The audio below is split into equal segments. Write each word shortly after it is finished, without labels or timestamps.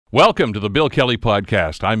Welcome to the Bill Kelly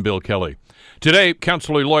Podcast. I'm Bill Kelly. Today,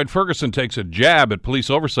 Councillor Lloyd Ferguson takes a jab at police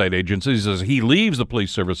oversight agencies as he leaves the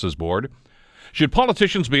Police Services Board. Should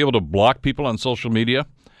politicians be able to block people on social media?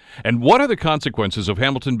 And what are the consequences of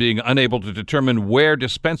Hamilton being unable to determine where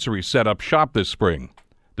dispensaries set up shop this spring?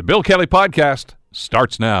 The Bill Kelly Podcast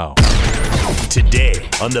starts now. Today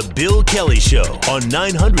on the Bill Kelly Show on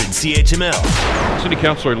 900 CHML. City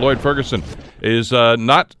Councillor Lloyd Ferguson is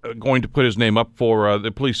not going to put his name up for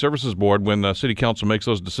the Police Services Board when City Council makes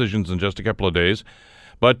those decisions in just a couple of days.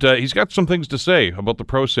 But he's got some things to say about the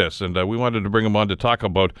process, and we wanted to bring him on to talk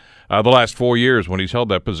about the last 4 years when he's held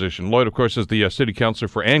that position. Lloyd, of course, is the City Councillor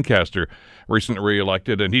for Ancaster, recently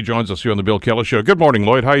re-elected, and he joins us here on the Bill Kelly Show. Good morning,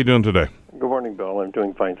 Lloyd. How are you doing today? Good morning, Bill. I'm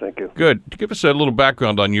doing fine, thank you. Good. Give us a little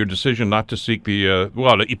background on your decision not to seek the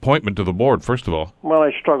appointment to the board, first of all. Well,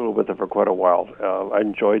 I struggled with it for quite a while. I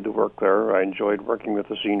enjoyed the work there. I enjoyed working with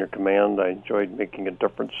the senior command. I enjoyed making a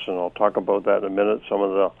difference, and I'll talk about that in a minute, some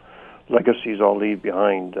of the legacies I'll leave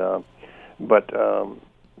behind. But I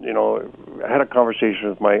had a conversation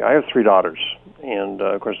with I have 3 daughters, and,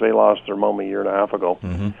 of course, they lost their mom a year and a half ago.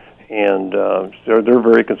 Mm-hmm. And they're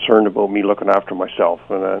very concerned about me looking after myself.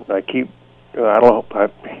 And I keep...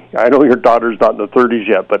 I know your daughter's not in the 30s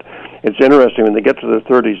yet, but it's interesting. When they get to their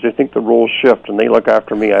 30s, they think the roles shift, and they look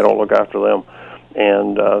after me. I don't look after them.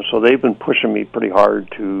 And so they've been pushing me pretty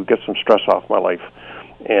hard to get some stress off my life.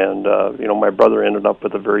 And, my brother ended up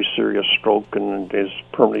with a very serious stroke and is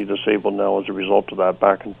permanently disabled now as a result of that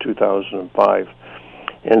back in 2005.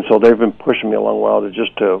 And so they've been pushing me a long while to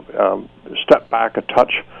step back a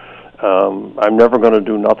touch. I'm never going to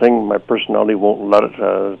do nothing. My personality won't let it.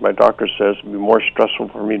 As my doctor says, it would be more stressful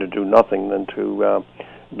for me to do nothing than to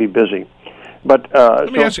be busy. But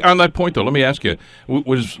let me ask you, on that point, though. Let me ask you: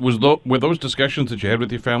 were those discussions that you had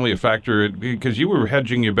with your family a factor? Because you were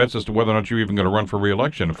hedging your bets as to whether or not you were even going to run for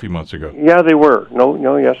re-election a few months ago. Yeah, they were.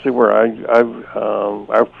 Yes, they were. I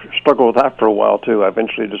struggled with that for a while too. I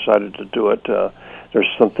eventually decided to do it. There's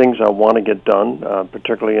some things I want to get done,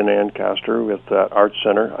 particularly in Ancaster with that Arts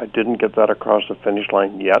Center. I didn't get that across the finish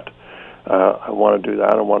line yet. I want to do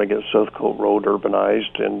that. I want to get Southcote Road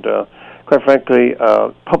urbanized. And quite frankly,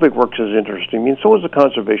 public works is interesting. I mean, so is the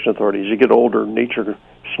Conservation Authority. As you get older, nature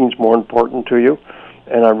seems more important to you.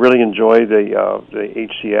 And I really enjoy the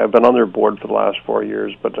HCA. I've been on their board for the last 4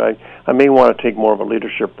 years, but I may want to take more of a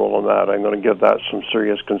leadership role in that. I'm going to give that some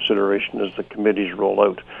serious consideration as the committees roll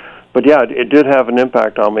out. But yeah, it did have an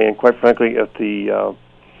impact on me, and quite frankly, at the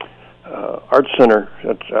Arts Center,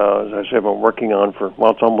 as I say, I've been working on for,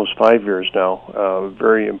 it's almost 5 years now, a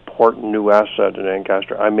very important new asset in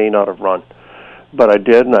Ancaster. I may not have run, but I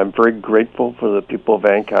did, and I'm very grateful for the people of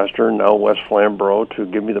Ancaster, now West Flamborough, to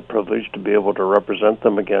give me the privilege to be able to represent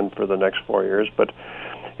them again for the next 4 years. But,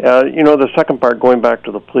 the second part, going back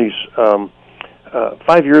to the police,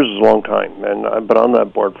 5 years is a long time, and I've been on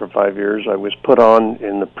that board for 5 years. I was put on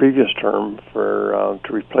in the previous term to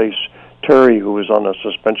replace Terry, who was on a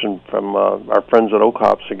suspension from our friends at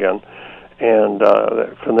OCOPS again. And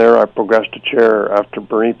from there, I progressed to chair after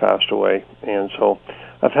Bernie passed away. And so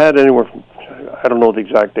I've had anywhere from, I don't know the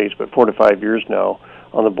exact dates, but 4 to 5 years now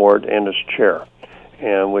on the board and as chair,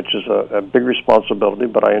 and which is a big responsibility,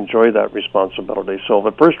 but I enjoy that responsibility. So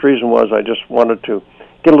the first reason was I just wanted to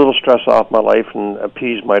get a little stress off my life and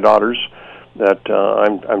appease my daughters that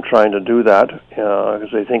I'm trying to do that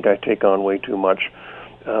because they think I take on way too much.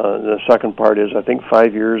 The second part is I think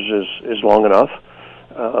 5 years is long enough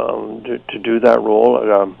to do that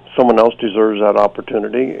role. Someone else deserves that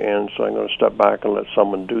opportunity, and so I'm going to step back and let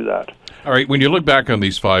someone do that. All right, when you look back on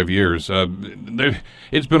these 5 years,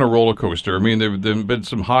 it's been a roller coaster. I mean, there have been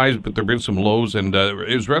some highs, but there have been some lows, and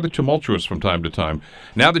it was rather tumultuous from time to time.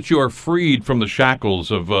 Now that you are freed from the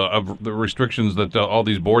shackles of the restrictions that all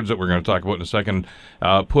these boards that we're going to talk about in a second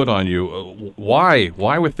put on you, why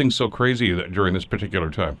were things so crazy during this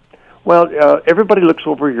particular time? Well, everybody looks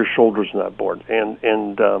over your shoulders in that board,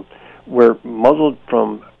 and we're muzzled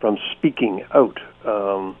from speaking out.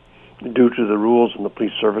 Due to the rules in the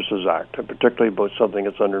Police Services Act, particularly about something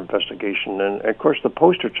that's under investigation. And, of course, the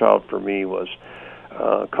poster child for me was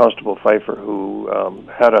Constable Pfeiffer, who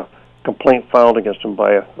had a complaint filed against him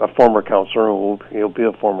by a former counselor, and he'll be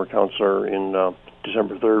a former counselor in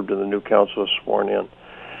December 3rd when the new council is sworn in.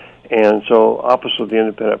 And so Office of the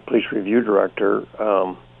Independent Police Review Director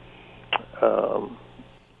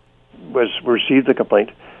received the complaint,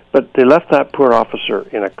 but they left that poor officer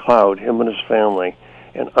in a cloud, him and his family,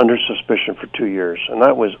 and under suspicion for 2 years. And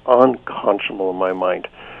that was unconscionable in my mind.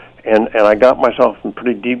 And I got myself in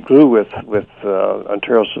pretty deep glue with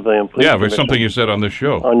Ontario Civilian Police Yeah, Commission. there's something you said on this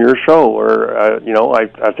show. On your show, where,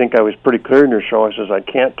 I think I was pretty clear in your show. I says, I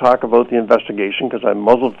can't talk about the investigation because I'm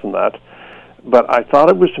muzzled from that. But I thought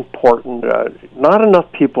it was important. Not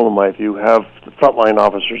enough people, in my view, have the frontline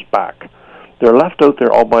officers back. They're left out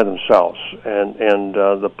there all by themselves. And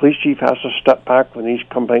the police chief has to step back when these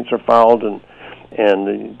complaints are filed, and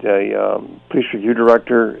the police review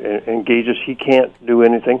director engages. He can't do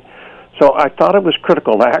anything. So I thought it was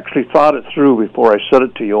critical, and I actually thought it through before I said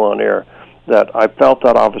it to you on air, that I felt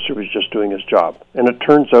that officer was just doing his job. And it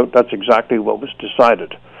turns out that's exactly what was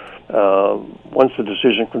decided. Once the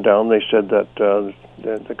decision came down, they said that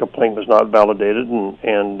the complaint was not validated,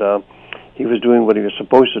 and he was doing what he was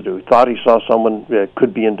supposed to do. He thought he saw someone that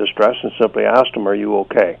could be in distress and simply asked him, "Are you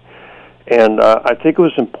okay?" And I think it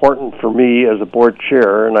was important for me as a board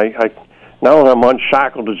chair, and I now that I'm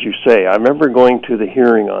unshackled, as you say, I remember going to the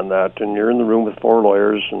hearing on that, and you're in the room with 4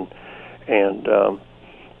 lawyers, and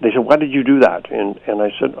they said, "Why did you do that?" And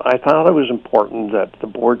I said, I thought it was important that the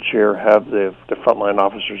board chair have the frontline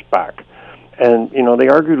officers back. And, they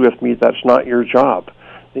argued with me, that's not your job.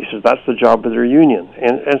 He says, that's the job of their union.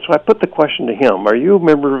 And so I put the question to him, are you a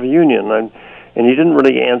member of a union? And he didn't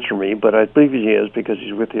really answer me, but I believe he is because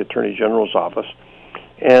he's with the Attorney General's office.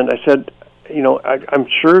 And I said, I'm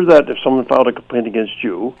sure that if someone filed a complaint against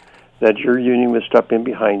you, that your union would step in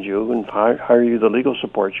behind you and hire you the legal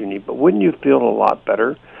support you need. But wouldn't you feel a lot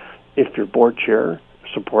better if your board chair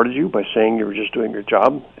supported you by saying you were just doing your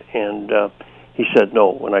job? And he said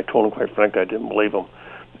no, and I told him, quite frankly, I didn't believe him.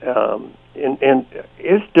 And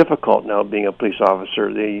it's difficult now being a police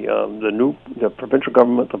officer. The provincial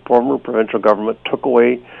government, the former provincial government, took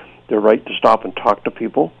away their right to stop and talk to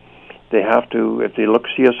people. They have to, if they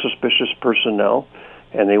see a suspicious person now,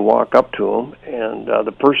 and they walk up to them, and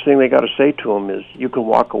the first thing they got to say to them is, "You can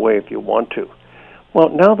walk away if you want to." Well,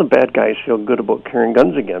 now the bad guys feel good about carrying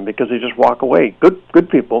guns again because they just walk away. Good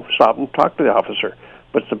people stop and talk to the officer,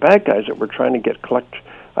 but it's the bad guys that we're trying to collect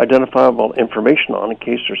identifiable information on in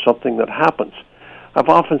case there's something that happens. I've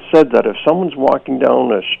often said that if someone's walking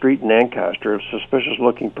down a street in Ancaster, a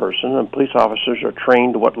suspicious-looking person, and police officers are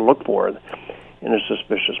trained what to look for in a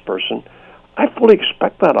suspicious person, I fully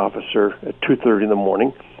expect that officer at 2:30 in the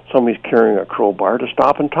morning, somebody's carrying a crowbar, to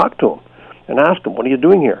stop and talk to him and ask him, "What are you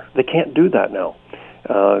doing here?" They can't do that now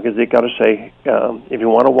because they got to say, "If you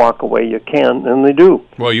want to walk away, you can," and they do.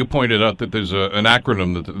 Well, you pointed out that there's an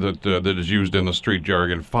acronym that is used in the street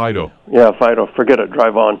jargon, FIDO. Yeah, FIDO. Forget it.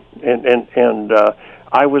 Drive on. And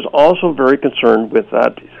I was also very concerned with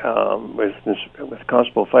that, with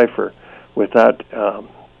Constable Pfeiffer, with that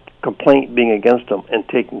complaint being against him and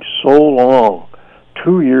taking so long.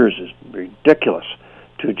 2 years is ridiculous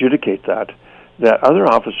to adjudicate that other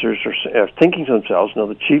officers are thinking to themselves, no,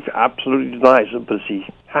 the chief absolutely denies it, but he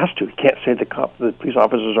has to. He can't say the police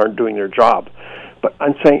officers aren't doing their job. But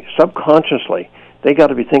I'm saying subconsciously, they got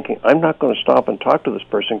to be thinking, I'm not going to stop and talk to this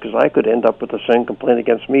person because I could end up with the same complaint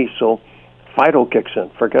against me. So FIDO kicks in.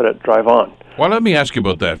 Forget it. Drive on. Well, let me ask you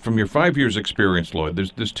about that. From your 5 years' experience, Lloyd,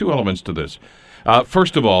 there's 2 elements to this.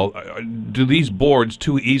 First of all, do these boards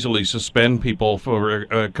too easily suspend people for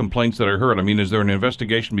complaints that are heard? I mean, is there an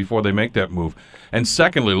investigation before they make that move? And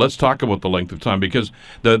secondly, let's talk about the length of time, because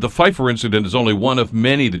the Pfeiffer incident is only one of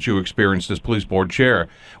many that you experienced as police board chair,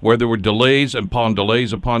 where there were delays upon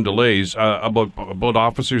delays upon delays about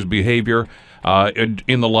officers' behavior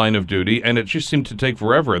in the line of duty, and it just seemed to take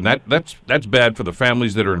forever. And that's bad for the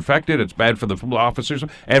families that are infected. It's bad for the officers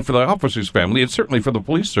and for the officers' family. It's certainly for the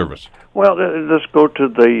police service. Well, let's go to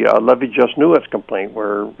the Levy Just Newitz complaint,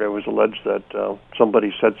 where it was alleged that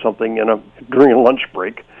somebody said something during a lunch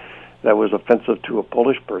break that was offensive to a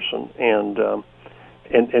Polish person, and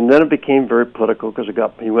then it became very political because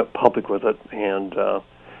he went public with it, and a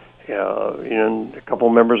couple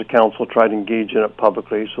of members of council tried to engage in it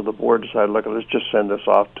publicly, so the board decided, look, let's just send this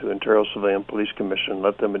off to Ontario Civilian Police Commission,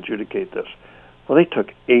 let them adjudicate this. Well, they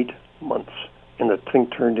took 8 months, and the thing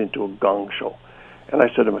turned into a gong show. And I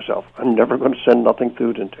said to myself, I'm never going to send nothing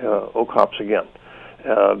through to OCOPS again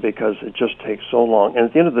because it just takes so long. And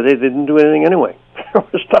at the end of the day, they didn't do anything anyway.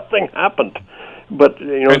 Nothing happened. But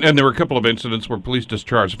and there were a couple of incidents where police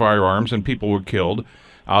discharged firearms and people were killed.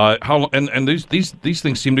 These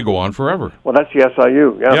things seem to go on forever. Well, that's the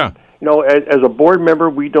SIU. Yeah. As a board member,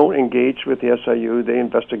 we don't engage with the SIU. They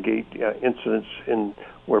investigate incidents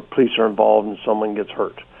where police are involved and someone gets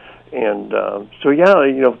hurt. And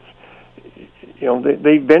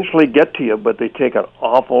they eventually get to you, but they take an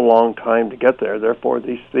awful long time to get there. Therefore,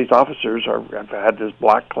 these officers have had this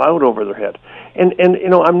black cloud over their head. And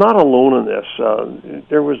I'm not alone in this.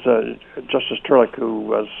 There was Justice Turlick who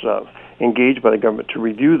was engaged by the government to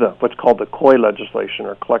review what's called the COI legislation,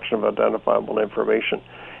 or Collection of Identifiable Information.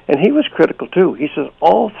 And he was critical, too. He says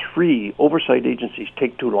all three oversight agencies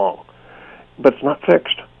take too long, but it's not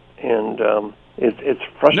fixed. And it's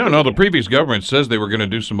frustrating. No, the previous government says they were going to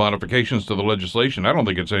do some modifications to the legislation. I don't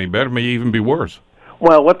think it's any better. It may even be worse.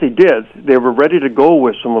 Well, what they did, they were ready to go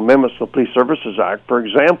with some amendments to the Police Services Act. For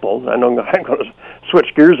example, I know I'm going to switch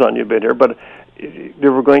gears on you a bit here, but they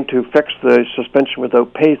were going to fix the suspension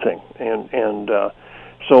without pay thing. And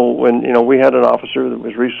so when, we had an officer that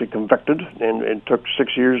was recently convicted, and it took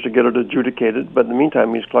 6 years to get it adjudicated, but in the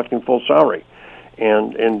meantime, he's collecting full salary.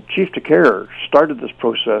 And Chief DeCare started this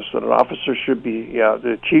process that an officer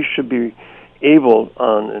the chief should be able,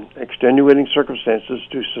 on extenuating circumstances,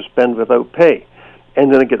 to suspend without pay,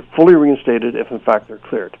 and then get fully reinstated if, in fact, they're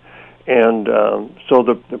cleared. And so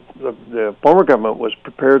the former government was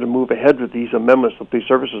prepared to move ahead with these amendments to the Police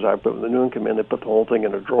Services Act, but when the new one came in, they put the whole thing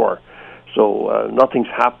in a drawer. So nothing's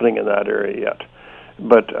happening in that area yet.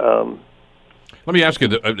 But let me ask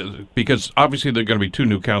you, because obviously there are going to be two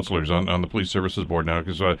new counselors on the Police Services Board now,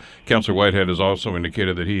 because Councillor Whitehead has also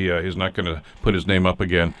indicated that he is not going to put his name up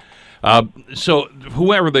again. So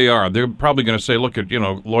whoever they are, they're probably going to say, look,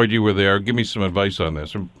 Lloyd, you were there, give me some advice on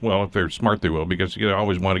this. Well, if they're smart, they will, because you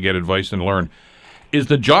always want to get advice and learn. Is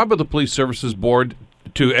the job of the Police Services Board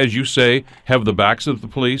to, as you say, have the backs of the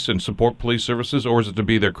police and support police services, or is it to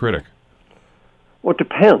be their critic? Well, it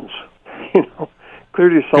depends.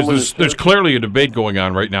 Clearly, there's clearly a debate going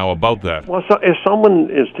on right now about that. Well, so if someone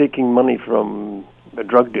is taking money from a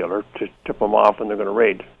drug dealer to tip them off when they're going to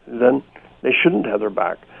raid, then they shouldn't have their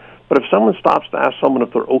back. But if someone stops to ask someone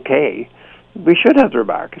if they're okay, we should have their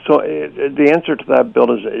back. So the answer to that,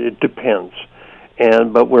 Bill, is it depends.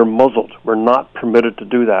 But we're muzzled. We're not permitted to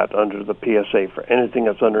do that under the PSA for anything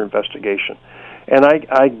that's under investigation. And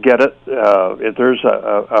I get it. If there's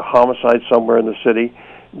a homicide somewhere in the city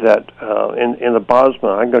that in the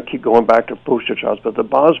Bosma, I'm going to keep going back to poster childs, but the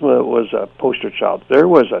Bosma was a poster child. There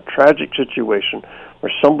was a tragic situation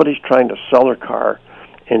where somebody's trying to sell their car,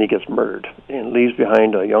 and he gets murdered and leaves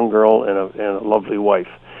behind a young girl and a lovely wife.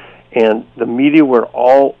 And the media were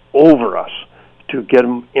all over us to get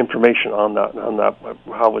information on that,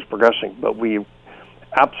 how it was progressing. But we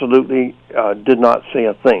absolutely did not say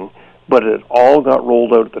a thing. But it all got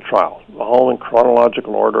rolled out at the trial, all in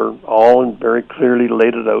chronological order, all in very clearly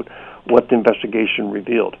laid it out what the investigation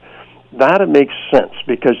revealed. That it makes sense,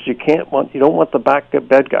 because you don't want the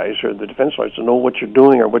bad guys or the defense lawyers to know what you're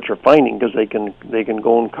doing or what you're finding, because they can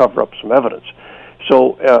go and cover up some evidence.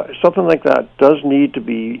 So something like that does need to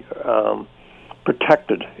be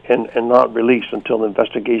protected and not released until the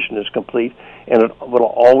investigation is complete, and it will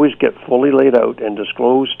always get fully laid out and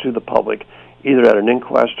disclosed to the public, either at an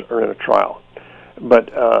inquest or in a trial.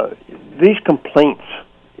 But these complaints,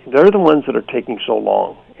 they're the ones that are taking so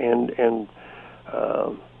long, and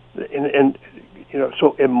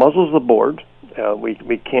so it muzzles the board.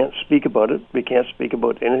 We can't speak about it. We can't speak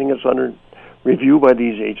about anything that's under review by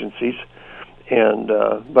these agencies.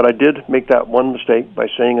 But I did make that one mistake by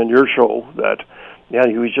saying on your show that,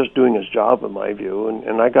 he was just doing his job, in my view,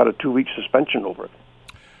 and I got a 2-week suspension over it.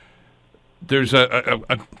 There's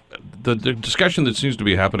the discussion that seems to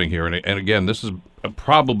be happening here, and again, this is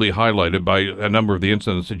probably highlighted by a number of the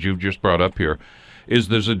incidents that you've just brought up here, is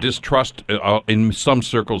there's a distrust in some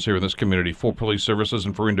circles here in this community for police services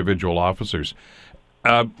and for individual officers.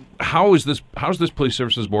 How's this Police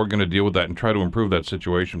Services Board going to deal with that and try to improve that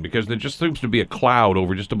situation? Because there just seems to be a cloud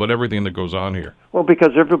over just about everything that goes on here. Well,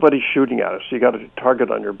 because everybody's shooting at us, you got a target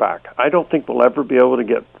on your back. I don't think we'll ever be able to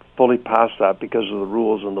get fully past that because of the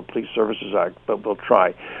rules in the Police Services Act, but we'll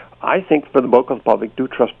try. I think for the bulk of the public, do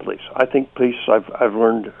trust police. I think police, I've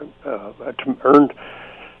learned,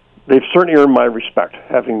 they've certainly earned my respect,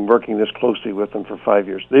 having working this closely with them for 5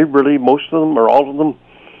 years. They really, most of them or all of them,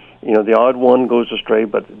 the odd one goes astray,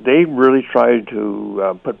 but they really try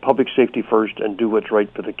to put public safety first and do what's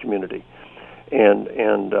right for the community.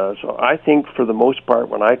 So I think for the most part,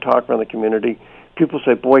 when I talk around the community, people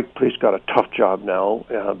say, boy, police got a tough job now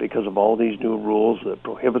because of all these new rules that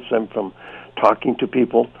prohibits them from talking to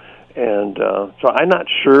people. And so I'm not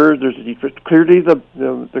sure there's a difference. Clearly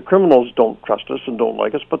the criminals don't trust us and don't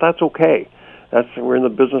like us, but that's okay. We're in the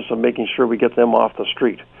business of making sure we get them off the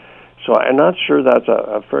street. So I'm not sure that's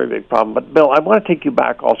a very big problem. But, Bill, I want to take you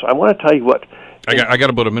back also. I want to tell you what... I got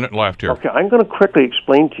about a minute left here. Okay, I'm going to quickly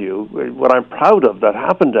explain to you what I'm proud of that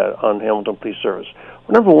happened on Hamilton Police Service.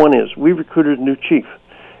 Well, number one is we recruited a new chief,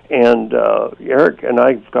 and Eric and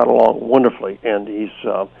I got along wonderfully. And he's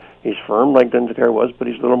firm like Dendicare was, but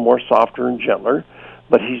he's a little more softer and gentler.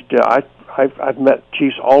 But I've met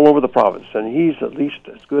chiefs all over the province, and he's at least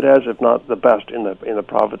as good as, if not the best, in the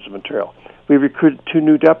province of Ontario. We recruited 2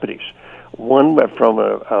 new deputies. One from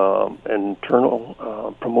an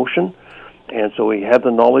internal promotion. And so he had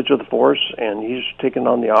the knowledge of the force, and he's taken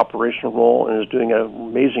on the operational role and is doing an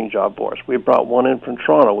amazing job for us. We brought one in from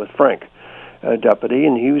Toronto with Frank, a deputy,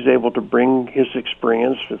 and he was able to bring his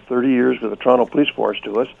experience for 30 years with the Toronto Police Force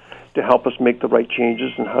to us to help us make the right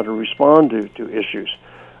changes and how to respond to issues.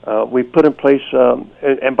 We put in place,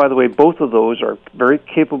 and by the way, both of those are very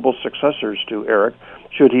capable successors to Eric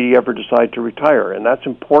should he ever decide to retire. And that's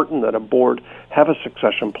important that a board have a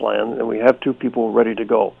succession plan, and we have 2 people ready to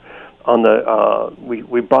go.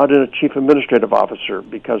 We brought in a chief administrative officer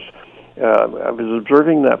because I was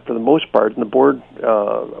observing that for the most part, and the board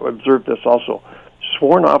observed this also.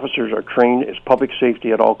 Sworn officers are trained as public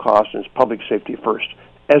safety at all costs, and it's public safety first,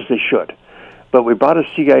 as they should. But we brought a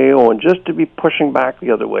CIO in just to be pushing back the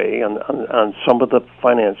other way on some of the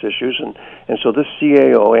finance issues, and so this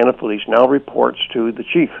CIO, Anna Felice, now reports to the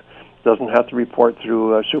chief. Doesn't have to report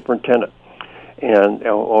through a superintendent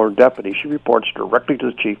or deputy. She reports directly to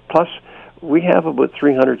the chief. Plus, we have about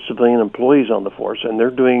 300 civilian employees on the force, and they're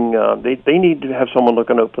doing. They need to have someone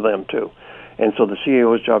looking out for them too, and so the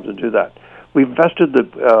CIO's job to do that. We invested the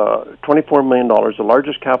 $24 million, the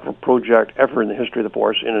largest capital project ever in the history of the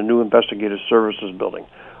force, in a new investigative services building.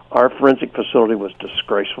 Our forensic facility was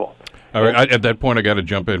disgraceful. All right, at that point, I got to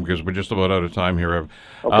jump in because we're just about out of time here.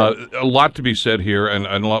 Okay. A lot to be said here, and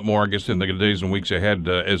a lot more, I guess, in the days and weeks ahead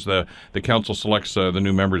as the council selects the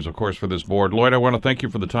new members, of course, for this board. Lloyd, I want to thank you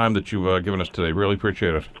for the time that you've given us today. Really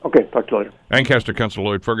appreciate it. Okay, talk to you later. Ancaster Councillor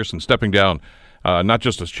Lloyd Ferguson stepping down, not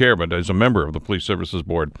just as chair, but as a member of the Police Services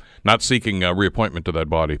Board, not seeking reappointment to that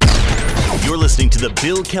body. You're listening to the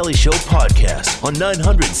Bill Kelly Show podcast on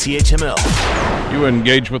 900 CHML. You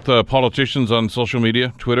engage with politicians on social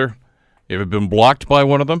media, Twitter? Have you been blocked by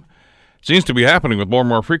one of them? It seems to be happening with more and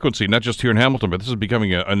more frequency, not just here in Hamilton, but this is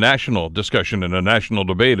becoming a national discussion and a national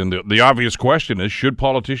debate. And the obvious question is, should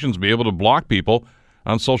politicians be able to block people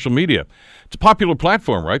on social media? It's a popular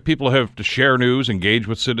platform, right? People have to share news, engage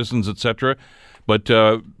with citizens, etc. But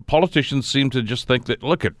politicians seem to just think that,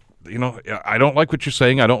 look, I don't like what you're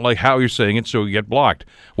saying, I don't like how you're saying it, so you get blocked.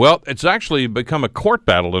 Well, it's actually become a court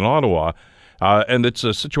battle in Ottawa. And it's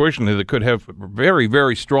a situation that could have very,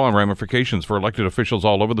 very strong ramifications for elected officials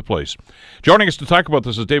all over the place. Joining us to talk about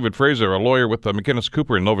this is David Fraser, a lawyer with McInnes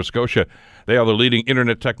Cooper in Nova Scotia. They are the leading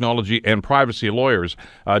internet technology and privacy lawyers.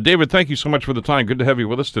 David, thank you so much for the time. Good to have you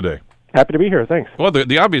with us today. Happy to be here. Thanks. Well,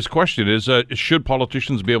 the obvious question is, should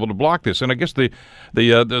politicians be able to block this? And I guess the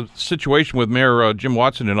situation with Mayor Jim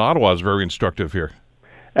Watson in Ottawa is very instructive here.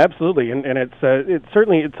 Absolutely, and it's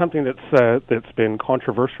certainly something that's been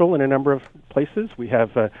controversial in a number of places. We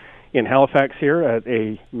have in Halifax here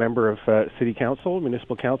a member of City Council,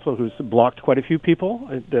 Municipal Council, who's blocked quite a few people.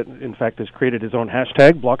 That in fact has created his own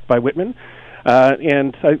hashtag, Blocked by Whitman.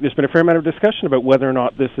 And there's been a fair amount of discussion about whether or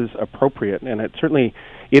not this is appropriate, and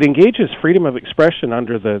it engages freedom of expression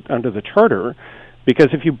under the Charter. Because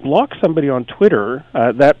if you block somebody on Twitter,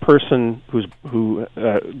 that person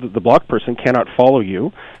the blocked person cannot follow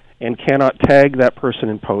you and cannot tag that person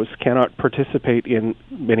in posts, cannot participate in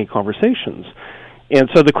many conversations. And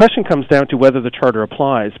so the question comes down to whether the Charter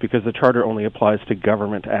applies, because the Charter only applies to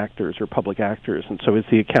government actors or public actors. And so is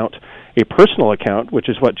the account a personal account, which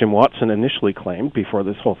is what Jim Watson initially claimed before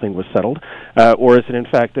this whole thing was settled, or is it in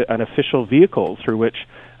fact an official vehicle through which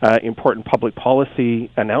important public policy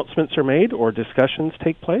announcements are made or discussions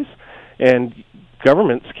take place? And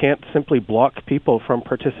governments can't simply block people from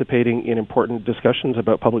participating in important discussions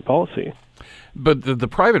about public policy. But the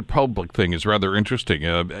private-public thing is rather interesting.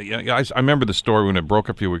 I remember the story when it broke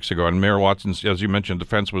a few weeks ago, and Mayor Watson's, as you mentioned,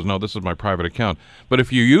 defense was, no, this is my private account. But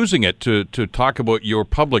if you're using it to talk about your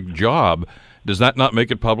public job, does that not make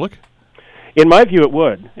it public? In my view, it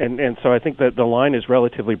would. And so I think that the line is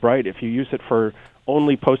relatively bright. If you use it for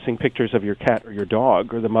only posting pictures of your cat or your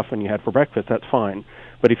dog or the muffin you had for breakfast, that's fine.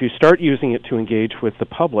 But if you start using it to engage with the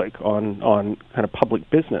public on kind of public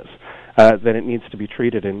business, then it needs to be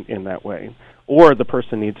treated in that way. Or the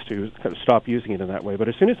person needs to kind of stop using it in that way. But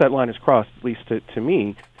as soon as that line is crossed, at least to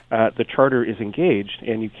me, the Charter is engaged,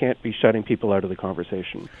 and you can't be shutting people out of the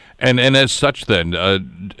conversation. And as such, then,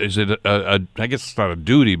 is it I guess it's not a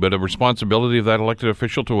duty, but a responsibility of that elected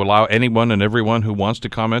official to allow anyone and everyone who wants to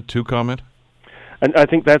comment to comment? And I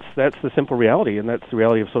think that's the simple reality, and that's the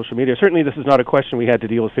reality of social media. Certainly, this is not a question we had to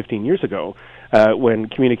deal with 15 years ago, when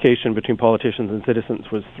communication between politicians and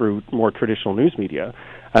citizens was through more traditional news media.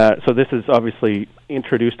 So this has obviously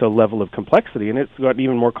introduced a level of complexity, and it's gotten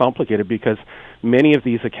even more complicated because many of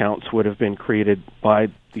these accounts would have been created by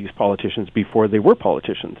these politicians before they were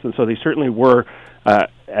politicians. And so they certainly were,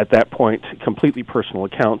 at that point, completely personal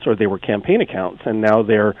accounts, or they were campaign accounts, and now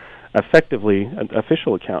they're effectively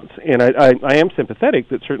official accounts. And I am sympathetic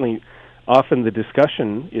that certainly often the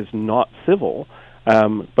discussion is not civil,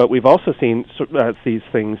 but we've also seen these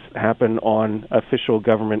things happen on official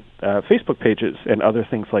government Facebook pages and other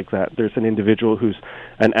things like that. There's an individual who's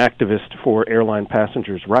an activist for airline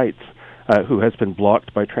passengers' rights who has been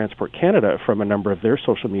blocked by Transport Canada from a number of their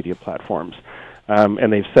social media platforms.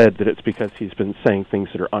 And they've said that it's because he's been saying things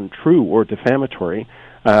that are untrue or defamatory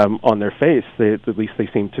on their face. At least they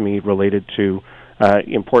seem to me related to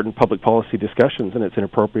important public policy discussions, and it's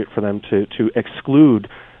inappropriate for them to exclude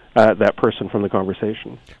that person from the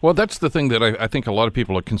conversation. Well, that's the thing that I think a lot of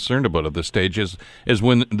people are concerned about at this stage is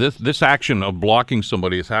when this action of blocking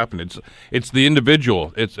somebody has happened. It's the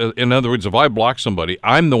individual. It's in other words, if I block somebody,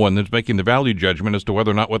 I'm the one that's making the value judgment as to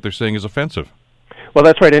whether or not what they're saying is offensive. Well,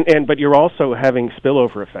 that's right, but you're also having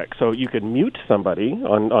spillover effects. So you could mute somebody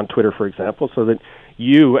on Twitter, for example, so that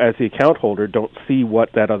you, as the account holder, don't see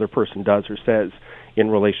what that other person does or says in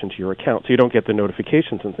relation to your account. So you don't get the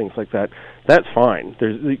notifications and things like that. That's fine.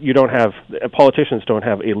 Politicians don't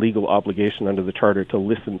have a legal obligation under the Charter to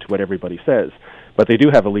listen to what everybody says, but they do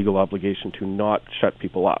have a legal obligation to not shut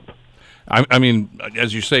people up. I mean,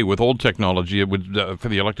 as you say, with old technology, it would for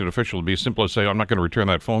the elected official it'd be simple to say, I'm not going to return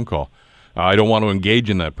that phone call. I don't want to engage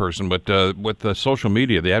in that person. But with the social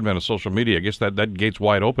media, the advent of social media, I guess that gate's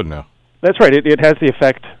wide open now. That's right. It has the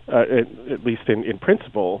effect, at least in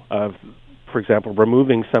principle, of, for example,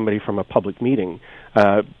 removing somebody from a public meeting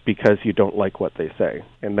because you don't like what they say,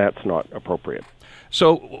 and that's not appropriate.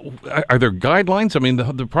 So are there guidelines? I mean,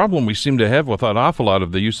 the problem we seem to have with an awful lot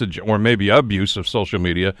of the usage or maybe abuse of social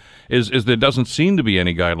media is there doesn't seem to be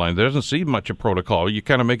any guidelines. There doesn't seem much of protocol. You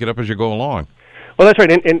kind of make it up as you go along. Well, that's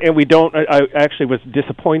right, and we don't. I actually was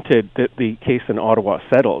disappointed that the case in Ottawa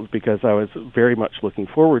settled because I was very much looking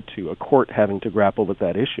forward to a court having to grapple with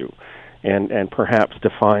that issue, and perhaps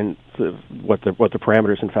define what the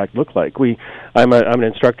parameters in fact look like. I'm an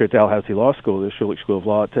instructor at Dalhousie Law School, the Schulich School of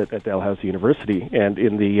Law at Dalhousie University, and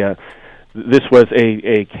in the this was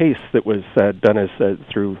a case that was done as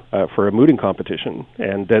through for a mooting competition,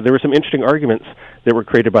 and there were some interesting arguments that were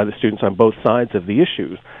created by the students on both sides of the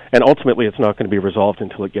issues. And ultimately, it's not going to be resolved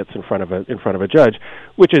until it gets in front of a judge,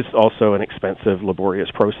 which is also an expensive,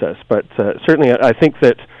 laborious process. But certainly, I think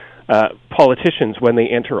that politicians, when they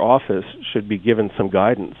enter office, should be given some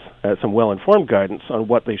guidance, some well-informed guidance on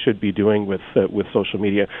what they should be doing with social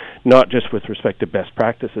media, not just with respect to best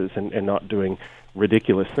practices and not doing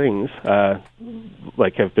ridiculous things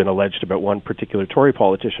like have been alleged about one particular Tory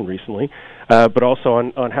politician recently, but also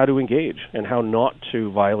on how to engage and how not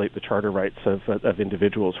to violate the charter rights of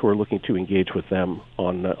individuals who are looking to engage with them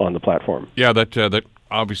on the platform. Yeah, that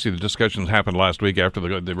obviously the discussions happened last week after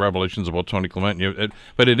the revelations about Tony Clement.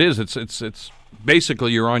 But it's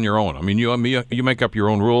basically you're on your own. I mean, you make up your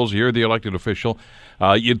own rules. You're the elected official.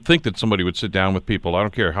 You'd think that somebody would sit down with people, I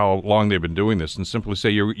don't care how long they've been doing this, and simply say,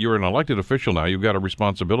 you're an elected official now. You've got a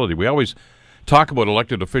responsibility. We always talk about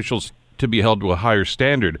elected officials to be held to a higher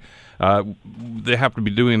standard. They have to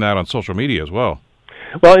be doing that on social media as well.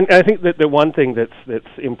 Well, and I think that the one thing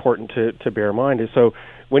that's important to bear in mind is, so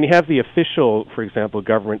when you have the official, for example,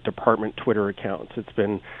 government department Twitter accounts, it's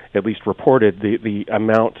been at least reported the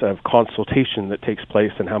amount of consultation that takes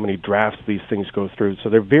place and how many drafts these things go through. So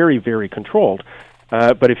they're very, very controlled.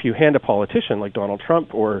 But if you hand a politician like Donald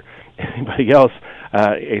Trump or anybody else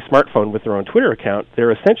a smartphone with their own Twitter account,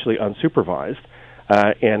 they're essentially unsupervised,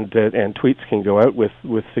 and tweets can go out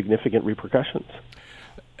with significant repercussions.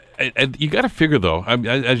 And you got to figure, though,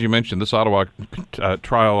 as you mentioned, this Ottawa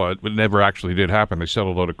trial never actually did happen. They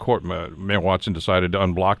settled out of court. Mayor Watson decided to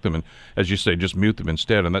unblock them and, as you say, just mute them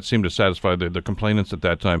instead, and that seemed to satisfy the complainants at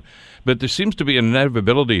that time. But there seems to be an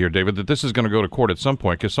inevitability here, David, that this is going to go to court at some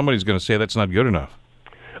point because somebody's going to say that's not good enough.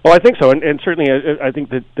 Well, I think so, and certainly I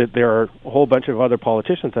think that there are a whole bunch of other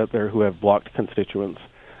politicians out there who have blocked constituents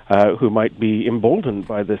who might be emboldened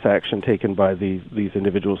by this action taken by these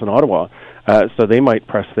individuals in Ottawa. So they might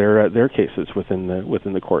press their cases within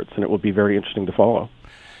the courts, and it will be very interesting to follow.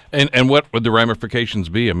 And what would the ramifications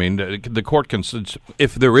be? I mean, the court can,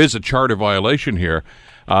 if there is a charter violation here,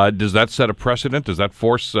 does that set a precedent? Does that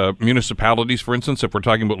force municipalities, for instance, if we're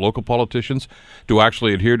talking about local politicians, to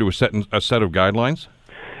actually adhere to a set of guidelines?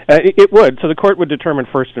 It would. So the court would determine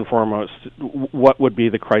first and foremost what would be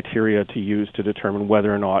the criteria to use to determine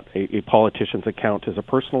whether or not a politician's account is a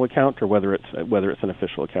personal account or whether it's an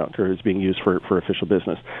official account or is being used for official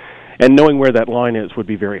business. And knowing where that line is would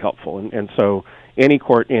be very helpful. And so any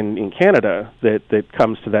court in Canada that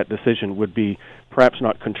comes to that decision would be perhaps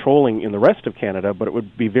not controlling in the rest of Canada, but it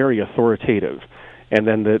would be very authoritative. And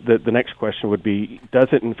then the next question would be, does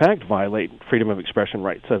it in fact violate freedom of expression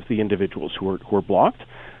rights of the individuals who are blocked?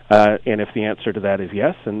 And if the answer to that is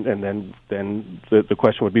yes, and then the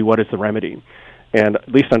question would be, what is the remedy? And at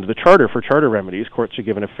least under the Charter, for charter remedies, courts are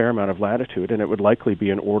given a fair amount of latitude, and it would likely be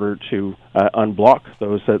in order to unblock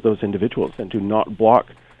those individuals and to not block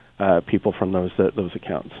people from those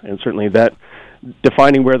accounts. And certainly that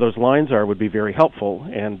defining where those lines are would be very helpful,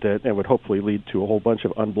 and would hopefully lead to a whole bunch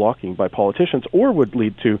of unblocking by politicians, or would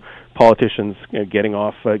lead to politicians getting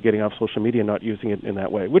off social media, not using it in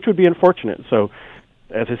that way, which would be unfortunate. So,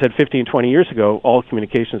 as I said, 15, 20 years ago, all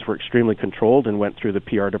communications were extremely controlled and went through the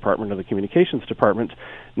PR department or the communications department.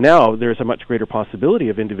 Now there's a much greater possibility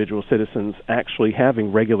of individual citizens actually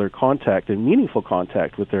having regular contact and meaningful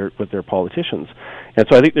contact with their politicians. And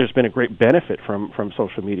so I think there's been a great benefit from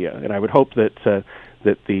social media, and I would hope that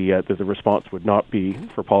the response would not be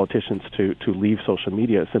for politicians to leave social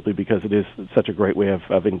media simply because it is such a great way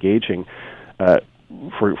of engaging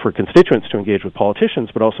for constituents to engage with politicians,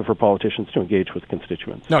 but also for politicians to engage with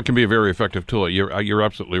constituents. No, it can be a very effective tool. You're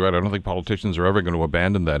absolutely right. I don't think politicians are ever going to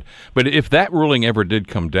abandon that. But if that ruling ever did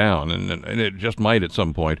come down, and it just might at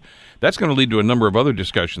some point, that's going to lead to a number of other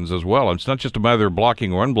discussions as well. It's not just a matter of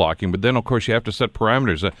blocking or unblocking, but then, of course, you have to set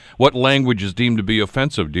parameters. What language is deemed to be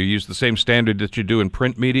offensive? Do you use the same standard that you do in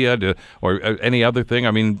print media or any other thing?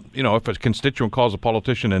 I mean, if a constituent calls a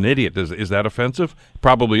politician an idiot, is that offensive?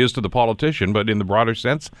 Probably is to the politician, but in the broader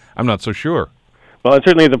sense, I'm not so sure. Well, and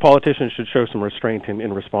certainly the politicians should show some restraint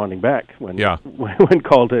in responding back when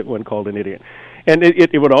called an idiot. And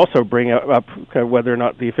it would also bring up whether or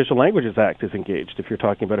not the Official Languages Act is engaged if you're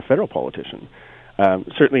talking about a federal politician.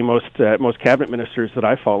 Certainly most cabinet ministers that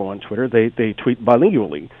I follow on Twitter, they tweet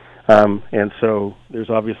bilingually. And so there's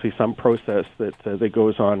obviously some process that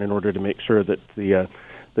goes on in order to make sure that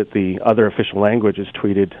the other official language is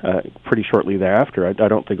tweeted pretty shortly thereafter. I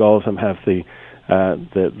don't think all of them have the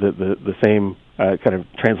same kind of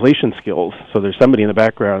translation skills. So there's somebody in the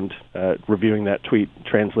background reviewing that tweet,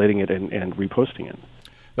 translating it, and reposting it.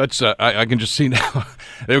 That's I can just see now.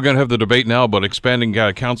 They were going to have the debate now about expanding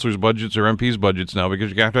councillors' budgets or MPs' budgets now,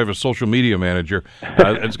 because you have to have a social media manager.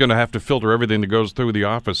 It's going to have to filter everything that goes through the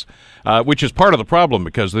office, which is part of the problem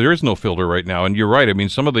because there is no filter right now. And you're right. I mean,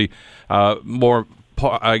 some of the more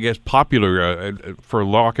popular, for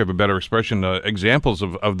lack of a better expression, examples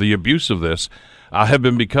of the abuse of this have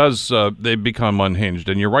been because they've become unhinged.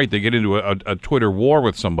 And you're right, they get into a Twitter war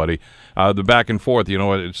with somebody, the back and forth.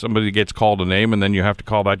 Somebody gets called a name, and then you have to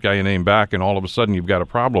call that guy a name back, and all of a sudden you've got a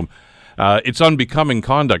problem. It's unbecoming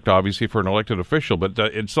conduct, obviously, for an elected official, but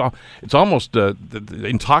it's almost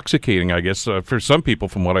intoxicating, I guess, for some people,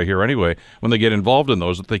 from what I hear anyway, when they get involved in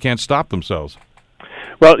those, that they can't stop themselves.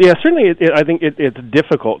 Well, yeah, certainly I think it's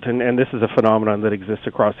difficult, and this is a phenomenon that exists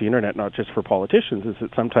across the Internet, not just for politicians, is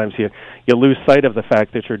that sometimes you lose sight of the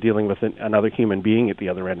fact that you're dealing with another human being at the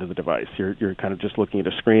other end of the device. You're kind of just looking at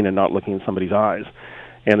a screen and not looking in somebody's eyes.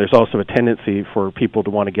 And there's also a tendency for people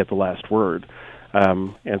to want to get the last word.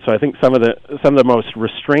 And so I think some of the most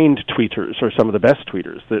restrained tweeters are some of the best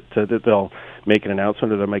tweeters that they'll make an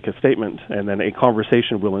announcement or they'll make a statement, and then a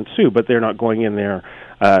conversation will ensue. But they're not going in there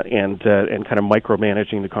and kind of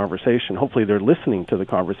micromanaging the conversation. Hopefully, they're listening to the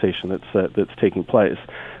conversation that's taking place.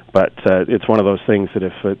 But it's one of those things that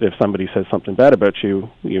if somebody says something bad about you,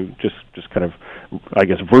 you just kind of, I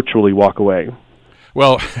guess, virtually walk away.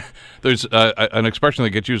 Well, there's an expression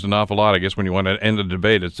that gets used an awful lot, I guess, when you want to end a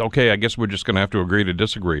debate. It's, okay, I guess we're just going to have to agree to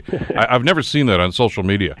disagree. I've never seen that on social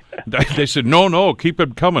media. They said, no, keep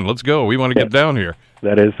it coming. Let's go. We want to get down here.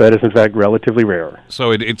 That is in fact, relatively rare.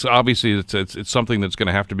 So it's obviously it's something that's going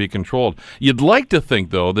to have to be controlled. You'd like to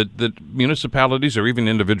think, though, that municipalities or even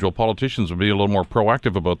individual politicians would be a little more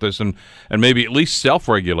proactive about this and maybe at least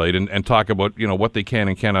self-regulate and talk about, what they can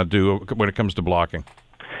and cannot do when it comes to blocking.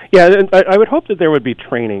 Yeah, and I would hope that there would be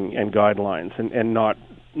training and guidelines and not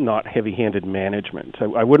not heavy-handed management.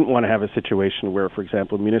 I wouldn't want to have a situation where, for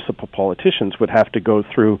example, municipal politicians would have to go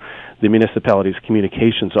through the municipality's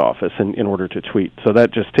communications office in order to tweet. So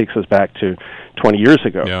that just takes us back to 20 years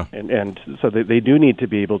ago. Yeah. And so they do need to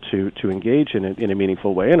be able to engage in a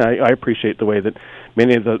meaningful way. And I appreciate the way that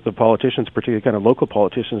many of the politicians, particularly kind of local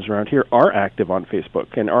politicians around here, are active on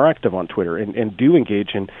Facebook and are active on Twitter and do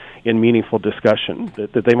engage in meaningful discussion,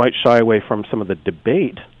 that they might shy away from some of the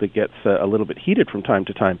debate that gets a little bit heated from time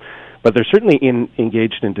to time. But they're certainly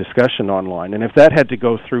engaged in discussion online. And if that had to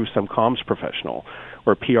go through some comms professional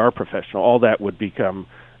or PR professional, all that would become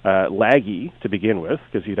laggy to begin with,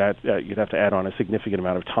 because you'd have to add on a significant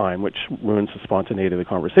amount of time, which ruins the spontaneity of the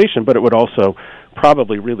conversation. But it would also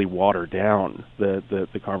probably really water down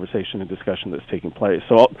the conversation and discussion that's taking place.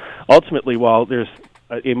 So ultimately, while there's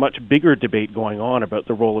a much bigger debate going on about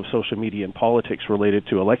the role of social media in politics related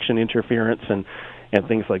to election interference and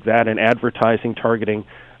things like that, and advertising targeting,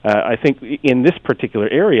 I think in this particular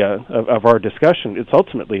area of our discussion, it's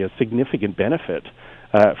ultimately a significant benefit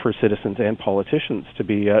for citizens and politicians to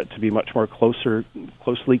be much more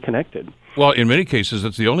closely connected. Well, in many cases,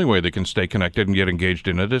 it's the only way they can stay connected and get engaged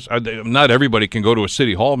in it. Not everybody can go to a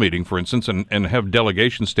city hall meeting, for instance, and have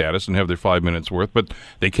delegation status and have their 5 minutes worth, but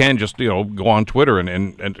they can just go on Twitter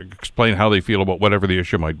and explain how they feel about whatever the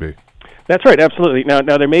issue might be. That's right, absolutely.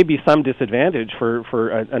 Now there may be some disadvantage for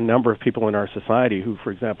a number of people in our society who,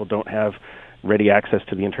 for example, don't have ready access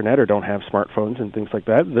to the internet or don't have smartphones and things like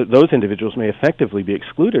that. Those individuals may effectively be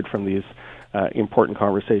excluded from these important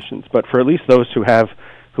conversations. But for at least those who have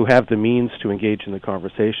the means to engage in the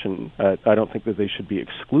conversation, I don't think that they should be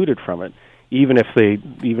excluded from it, even if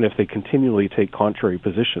they continually take contrary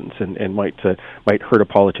positions and might hurt a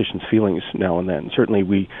politician's feelings now and then.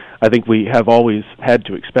 Certainly, I think we have always had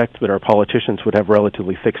to expect that our politicians would have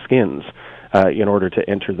relatively thick skins in order to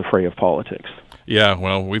enter the fray of politics. Yeah,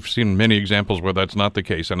 well, we've seen many examples where that's not the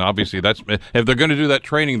case, and obviously if they're going to do that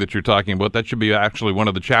training that you're talking about, that should be actually one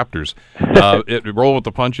of the chapters. Roll with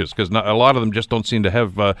the punches, because a lot of them just don't seem to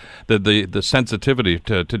have the sensitivity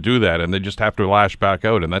to do that, and they just have to lash back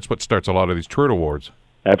out, and that's what starts a lot of these Trudeau wars.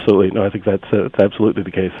 Absolutely. No, I think that's absolutely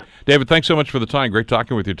the case. David, thanks so much for the time. Great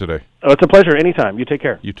talking with you today. Oh, it's a pleasure. Anytime. You take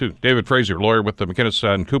care. You too. David Fraser, lawyer with the McInnes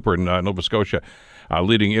and Cooper in Nova Scotia.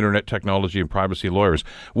 Leading internet technology and privacy lawyers.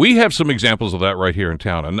 We have some examples of that right here in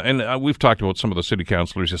town, and we've talked about some of the city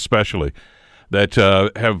councilors especially that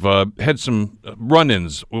have had some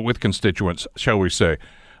run-ins with constituents, shall we say,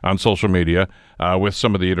 on social media with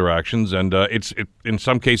some of the interactions, and it's in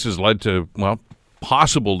some cases led to,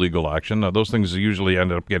 possible legal action. Those things usually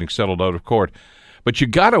end up getting settled out of court. But you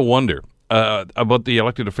got to wonder about the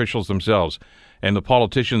elected officials themselves and the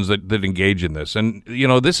politicians that engage in this. And,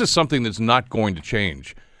 this is something that's not going to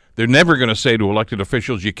change. They're never going to say to elected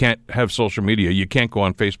officials, you can't have social media, you can't go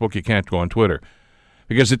on Facebook, you can't go on Twitter.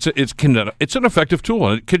 Because it's an effective tool,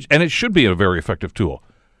 and it should be a very effective tool.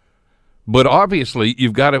 But obviously,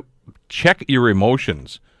 you've got to check your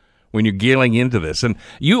emotions when you're getting into this. And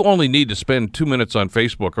you only need to spend 2 minutes on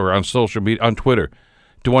Facebook or on social media, on Twitter,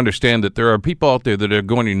 to understand that there are people out there that are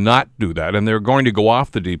going to not do that, and they're going to go off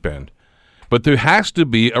the deep end. But there has to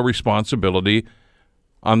be a responsibility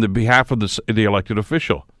on the behalf of the elected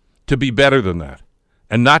official to be better than that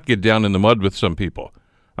and not get down in the mud with some people.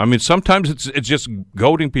 I mean, sometimes it's just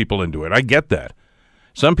goading people into it. I get that.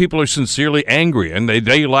 Some people are sincerely angry, and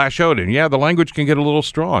they lash out, and the language can get a little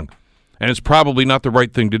strong, and it's probably not the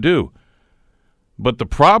right thing to do. But the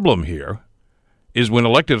problem here is when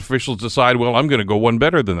elected officials decide, well, I'm going to go one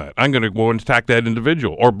better than that. I'm going to go and attack that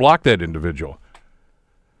individual or block that individual.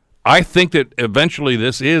 I think that eventually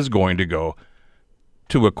this is going to go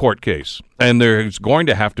to a court case, and there's going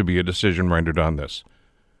to have to be a decision rendered on this.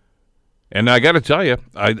 And I got to tell you,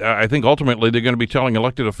 I think ultimately they're going to be telling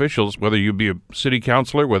elected officials, whether you be a city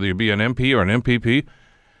councilor, whether you be an MP or an MPP,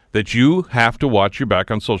 that you have to watch your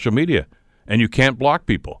back on social media, and you can't block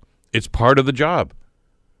people. It's part of the job.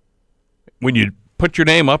 When you put your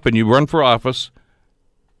name up and you run for office,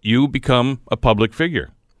 you become a public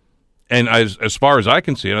figure. And as far as I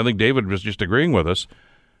can see, and I think David was just agreeing with us,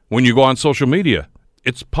 when you go on social media,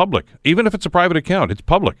 it's public. Even if it's a private account, it's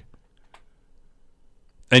public.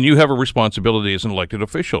 And you have a responsibility as an elected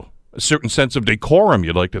official, a certain sense of decorum,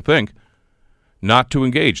 you'd like to think, not to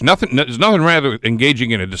engage. There's nothing wrong with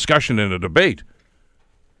engaging in a discussion and a debate.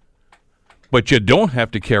 But you don't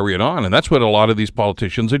have to carry it on, and that's what a lot of these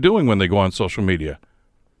politicians are doing when they go on social media.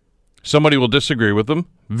 Somebody will disagree with them,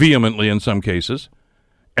 vehemently in some cases,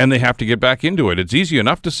 and they have to get back into it. It's easy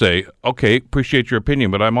enough to say, okay, appreciate your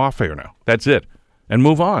opinion, but I'm off here now. That's it. And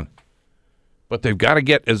move on. But they've got to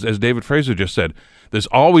get, as David Fraser just said, there's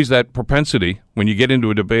always that propensity when you get into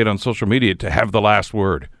a debate on social media to have the last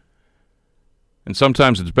word. And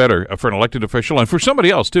sometimes it's better for an elected official and for somebody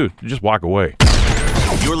else, too, to just walk away.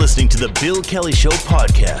 You're listening to the Bill Kelly Show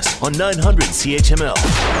podcast on 900 CHML.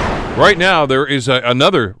 Right now, there is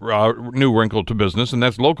another new wrinkle to business, and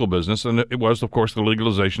that's local business, and it was, of course, the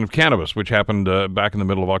legalization of cannabis, which happened back in the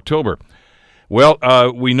middle of October. Well,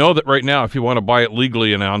 we know that right now, if you want to buy it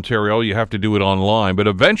legally in Ontario, you have to do it online, but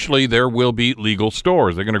eventually there will be legal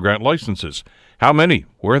stores. They're going to grant licenses. How many?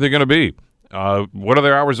 Where are they going to be? What are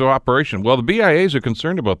their hours of operation? Well, the BIAs are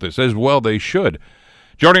concerned about this, as well they should.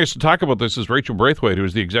 Joining us to talk about this is Rachel Braithwaite, who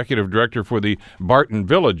is the Executive Director for the Barton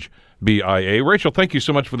Village BIA. Rachel, thank you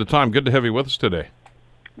so much for the time. Good to have you with us today.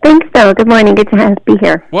 Thanks, Bill. Good morning. Good to be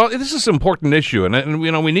here. Well, this is an important issue, and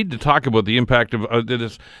you know we need to talk about the impact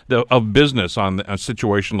of business on a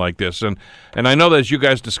situation like this. And I know that as you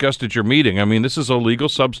guys discussed at your meeting, I mean, this is a legal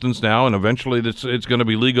substance now, and eventually it's going to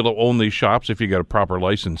be legal to own these shops if you get a proper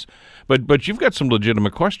license. But you've got some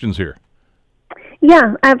legitimate questions here.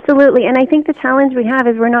 Yeah, absolutely. And I think the challenge we have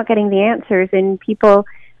is we're not getting the answers, and people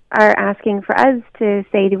are asking for us to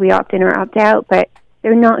say, do we opt in or opt out? But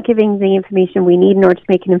they're not giving the information we need in order to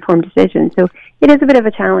make an informed decision. So it is a bit of a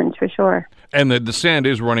challenge for sure. And the sand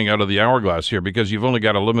is running out of the hourglass here because you've only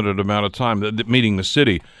got a limited amount of time, meeting the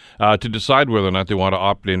city, to decide whether or not they want to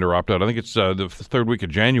opt in or opt out. I think it's the third week of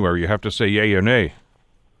January. You have to say yay or nay.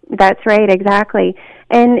 That's right, exactly.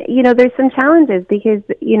 And, you know, there's some challenges because,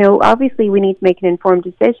 you know, obviously we need to make an informed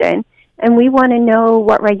decision, and we want to know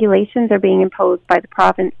what regulations are being imposed by the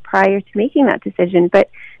province prior to making that decision. But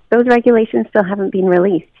those regulations still haven't been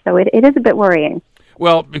released, so it is a bit worrying.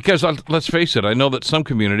 Well, because let's face it, I know that some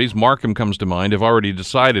communities, Markham comes to mind, have already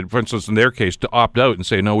decided, for instance, in their case, to opt out and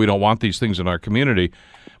say, no, we don't want these things in our community.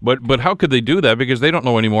 But how could they do that? Because they don't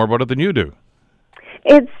know any more about it than you do.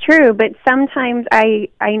 It's true, but sometimes I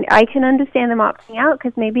can understand them opting out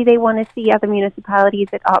because maybe they want to see other municipalities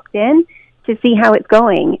that opt in to see how it's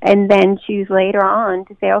going and then choose later on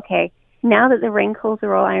to say, okay, now that the wrinkles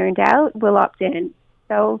are all ironed out, we'll opt in.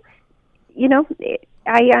 So, you know,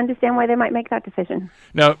 I understand why they might make that decision.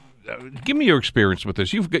 Now, give me your experience with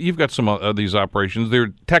this. You've got some of these operations.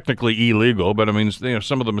 They're technically illegal, but I mean, you know,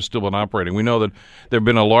 some of them are still been operating. We know that there have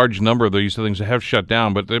been a large number of these things that have shut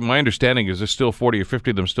down, but my understanding is there's still 40 or 50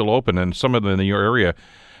 of them still open, and some of them in your area.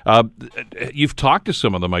 You've talked to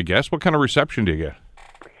some of them, I guess. What kind of reception do you get?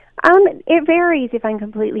 It varies, if I'm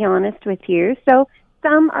completely honest with you. So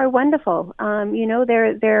some are wonderful. You know,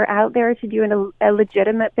 they're out there to do a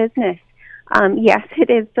legitimate business. Yes, it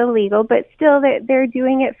is still legal, but still they're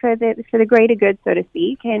doing it for the greater good, so to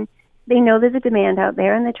speak, and they know there's a demand out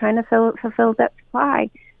there, and they're trying to fulfill that supply.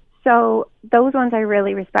 So those ones I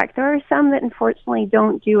really respect. There are some that unfortunately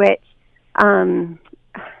don't do it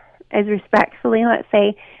as respectfully, let's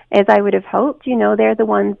say, as I would have hoped. You know, they're the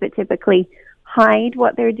ones that typically hide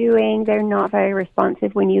what they're doing. They're not very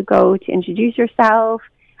responsive when you go to introduce yourself,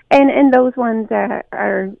 and those ones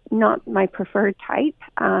are not my preferred type.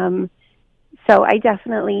 So I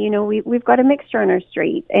definitely, you know, we've got a mixture on our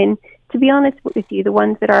street. And to be honest with you, the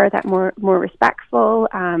ones that are that more respectful,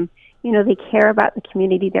 you know, they care about the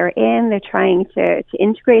community they're in. They're trying to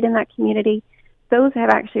integrate in that community. Those have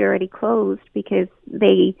actually already closed because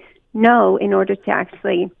they know in order to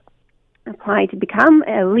actually apply to become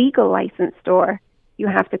a legal licensed store, you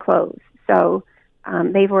have to close. So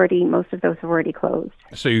most of those have already closed.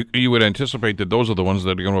 So you would anticipate that those are the ones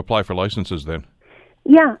that are going to apply for licenses then?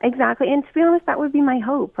 Yeah, exactly. And to be honest, that would be my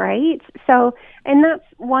hope, right? So, and that's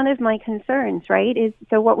one of my concerns, right?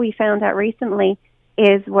 So what we found out recently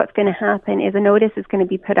is what's going to happen is a notice is going to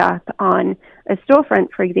be put up on a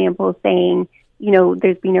storefront, for example, saying, you know,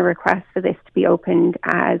 there's been a request for this to be opened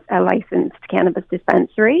as a licensed cannabis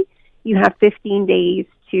dispensary. You have 15 days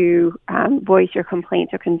to voice your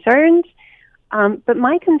complaints or concerns. But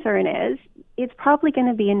my concern is it's probably going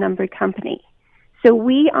to be a numbered company. So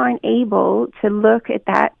we aren't able to look at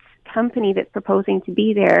that company that's proposing to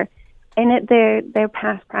be there and at their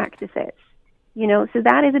past practices. You know, so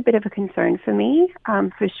that is a bit of a concern for me,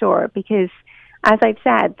 for sure, because as I've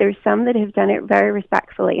said, there's some that have done it very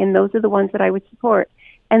respectfully, and those are the ones that I would support.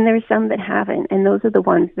 And there's some that haven't, and those are the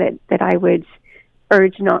ones that I would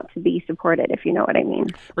urge not to be supported, if you know what I mean.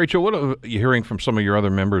 Rachel, what are you hearing from some of your other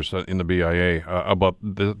members in the BIA about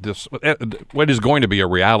this? What is going to be a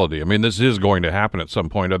reality? I mean, this is going to happen at some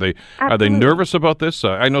point. Are they nervous about this?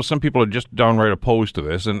 I know some people are just downright opposed to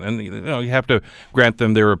this, and you know, you have to grant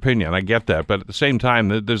them their opinion. I get that, but at the same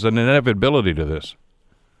time, there's an inevitability to this.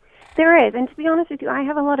 There is, and to be honest with you, I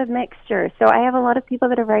have a lot of mixture. So I have a lot of people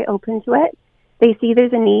that are very open to it, they see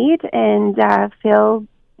there's a need and feel,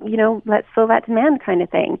 let's fill that demand kind of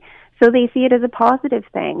thing. So they see it as a positive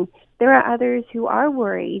thing. There are others who are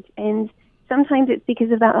worried, and sometimes it's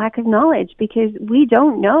because of that lack of knowledge, because we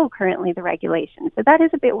don't know currently the regulations. So that is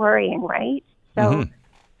a bit worrying, right? So,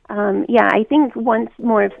 I think once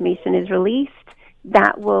more information is released,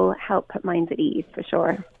 that will help put minds at ease for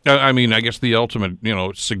sure. I mean, I guess the ultimate,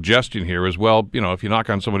 suggestion here is, well, if you knock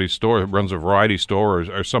on somebody's store that runs a variety store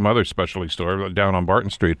or some other specialty store down on Barton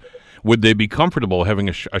Street, would they be comfortable having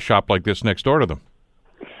a shop like this next door to them?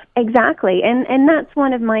 Exactly. And that's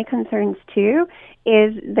one of my concerns too,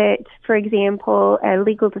 is that, for example, a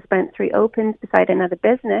legal dispensary opens beside another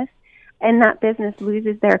business, and that business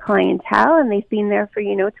loses their clientele, and they've been there for,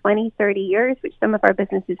 20, 30 years, which some of our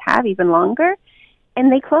businesses have even longer,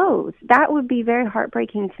 and they close. That would be very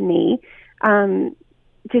heartbreaking to me,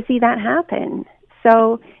 to see that happen.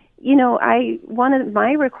 So, one of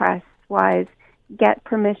my requests was get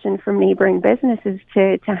permission from neighboring businesses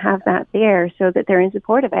to have that there so that they're in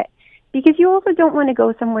support of it. Because you also don't want to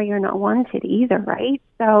go somewhere you're not wanted either, right?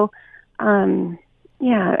 So,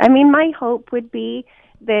 my hope would be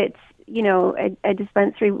that, a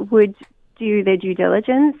dispensary would do their due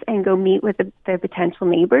diligence and go meet with the potential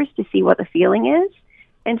neighbors to see what the feeling is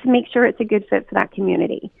and to make sure it's a good fit for that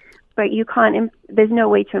community. But you can't, there's no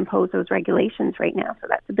way to impose those regulations right now, so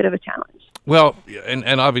that's a bit of a challenge. Well,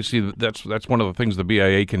 and obviously that's one of the things the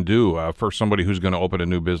BIA can do for somebody who's going to open a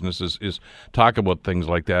new business is talk about things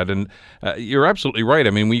like that. And you're absolutely right. I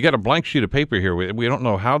mean, we got a blank sheet of paper here. We don't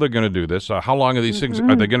know how they're going to do this. How long are these things?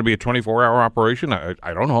 Are they going to be a 24-hour operation?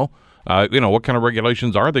 I don't know. What kind of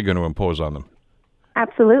regulations are they going to impose on them?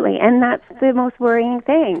 Absolutely, and that's the most worrying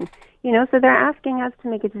thing. So they're asking us to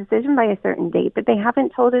make a decision by a certain date, but they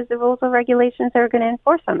haven't told us the rules or regulations they're going to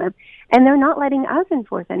enforce on them. And they're not letting us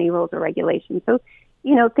enforce any rules or regulations. So,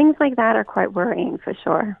 things like that are quite worrying for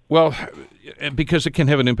sure. Well, because it can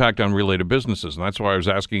have an impact on related businesses. And that's why I was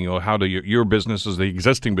asking, how do your businesses, the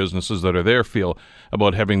existing businesses that are there, feel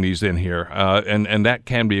about having these in here? And that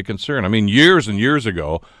can be a concern. I mean, years and years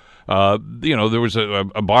ago, there was a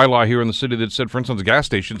bylaw here in the city that said, for instance, gas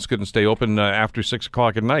stations couldn't stay open after 6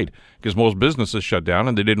 o'clock at night because most businesses shut down,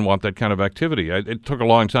 and they didn't want that kind of activity. It took a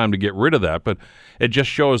long time to get rid of that, but it just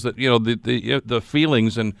shows that the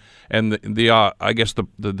feelings and I guess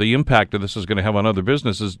the impact that this is going to have on other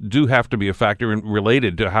businesses do have to be a factor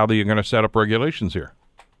related to how you're going to set up regulations here.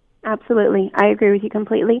 Absolutely, I agree with you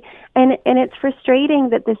completely, and it's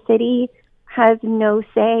frustrating that the city has no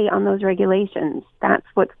say on those regulations. That's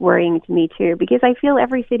what's worrying to me too, because I feel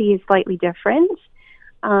every city is slightly different.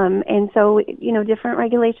 And so, different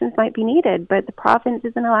regulations might be needed, but the province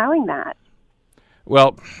isn't allowing that.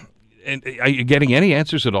 Well, and are you getting any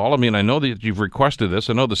answers at all? I mean, I know that you've requested this.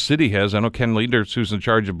 I know the city has. I know Ken Leaders, who's in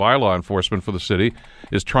charge of bylaw enforcement for the city,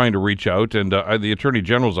 is trying to reach out. And the Attorney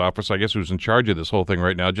General's office, I guess, who's in charge of this whole thing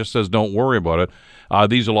right now, just says don't worry about it.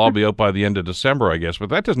 These will all be out by the end of December, I guess. But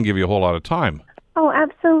that doesn't give you a whole lot of time. Oh,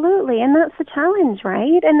 absolutely. And that's the challenge,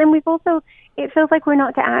 right? And then we've also, it feels like we're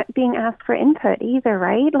not being asked for input either,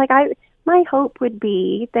 right? My hope would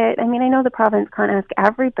be that, I know the province can't ask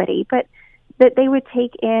everybody, but that they would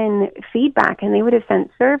take in feedback and they would have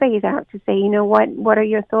sent surveys out to say, what are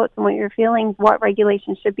your thoughts and what are your feelings, what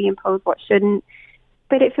regulations should be imposed, what shouldn't.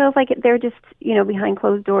 But it feels like they're just, behind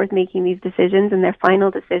closed doors making these decisions, and they're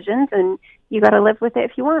final decisions, and you got to live with it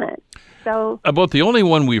if you want it. So about the only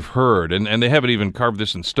one we've heard, and they haven't even carved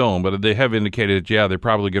this in stone, but they have indicated, they're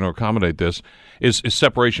probably going to accommodate this, is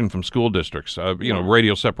separation from school districts,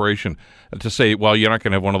 radial separation, to say, well, you're not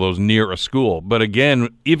going to have one of those near a school. But again,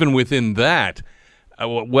 even within that,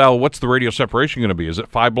 what's the radial separation going to be? Is it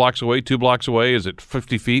 5 blocks away, 2 blocks away? Is it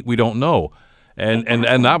 50 feet? We don't know.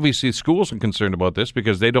 And obviously schools are concerned about this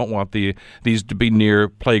because they don't want these to be near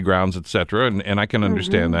playgrounds, et cetera, and I can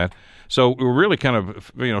understand that. So we're really kind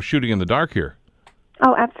of, shooting in the dark here.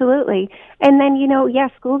 Oh, absolutely. And then,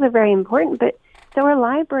 schools are very important, but so are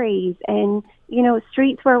libraries and,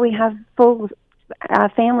 streets where we have full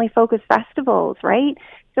family-focused festivals, right?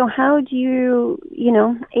 So how do you,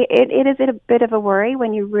 it is a bit of a worry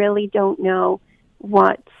when you really don't know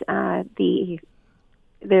what the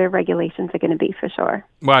regulations are going to be for sure.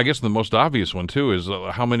 Well, I guess the most obvious one too is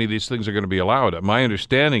how many of these things are going to be allowed. My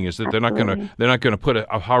understanding is that they're not going to put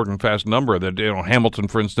a hard and fast number. That Hamilton,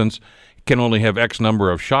 for instance, can only have X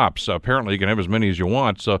number of shops. Apparently, you can have as many as you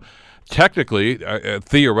want. So, technically,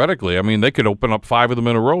 theoretically, they could open up 5 of them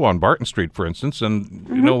in a row on Barton Street, for instance.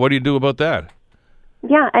 And what do you do about that?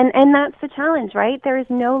 Yeah, and that's the challenge, right? There is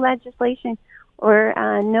no legislation or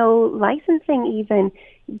no licensing even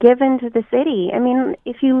given to the city.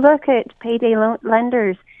 If you look at payday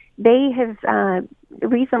lenders, they have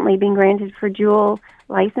recently been granted for dual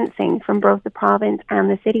licensing from both the province and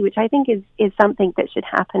the city, which I think is something that should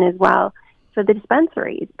happen as well for the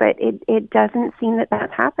dispensaries. But it doesn't seem that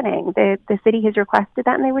that's happening. The city has requested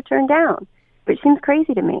that and they were turned down, which seems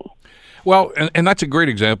crazy to me. Well, and that's a great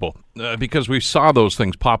example because we saw those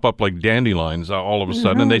things pop up like dandelions all of a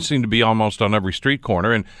sudden, and they seem to be almost on every street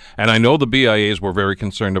corner. And I know the BIAs were very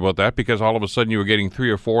concerned about that because all of a sudden you were getting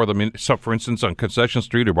 3 or 4 of them, for instance, on Concession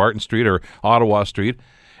Street or Barton Street or Ottawa Street.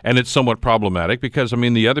 And it's somewhat problematic because, I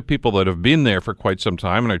mean, the other people that have been there for quite some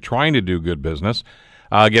time and are trying to do good business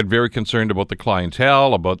get very concerned about the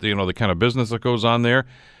clientele, about the kind of business that goes on there.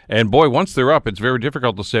 And boy, once they're up, it's very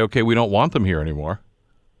difficult to say, okay, we don't want them here anymore.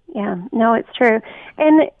 Yeah, no, it's true.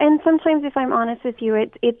 And sometimes, if I'm honest with you,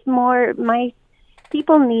 it's more my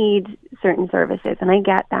people need certain services, and I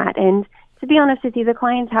get that. And to be honest with you, the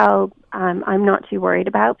clientele I'm not too worried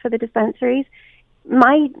about for the dispensaries.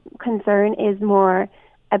 My concern is more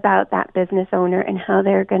about that business owner and how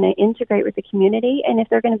they're going to integrate with the community and if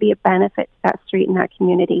they're going to be a benefit to that street and that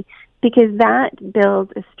community, because that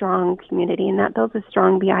builds a strong community and that builds a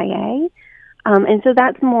strong BIA. And so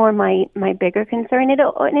that's more my bigger concern.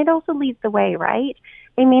 And it also leads the way, right?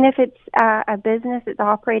 I mean, if it's a business that's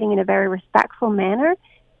operating in a very respectful manner,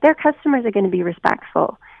 their customers are going to be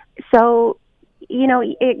respectful. So,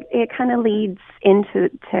 it kind of leads into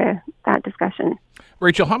that discussion.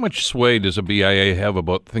 Rachel, how much sway does a BIA have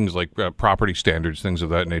about things like property standards, things of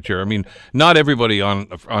that nature? I mean, not everybody on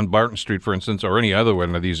Barton Street, for instance, or any other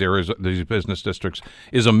one of these areas, these business districts,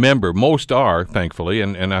 is a member. Most are, thankfully,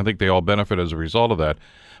 and I think they all benefit as a result of that.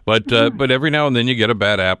 But every now and then you get a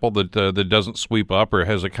bad apple that doesn't sweep up or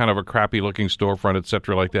has a kind of a crappy-looking storefront, et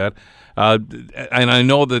cetera, like that. And I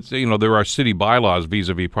know that there are city bylaws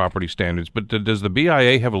vis-a-vis property standards, but does the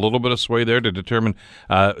BIA have a little bit of sway there to determine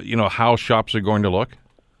how shops are going to look?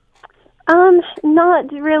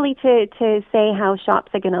 Not really to say how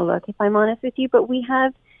shops are going to look, if I'm honest with you, but we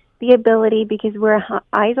have the ability, because we're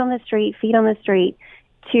eyes on the street, feet on the street,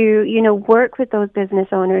 to work with those business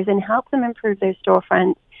owners and help them improve their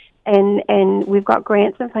storefronts. And we've got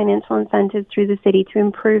grants and financial incentives through the city to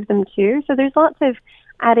improve them too. So there's lots of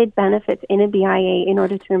added benefits in a BIA in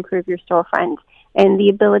order to improve your storefront and the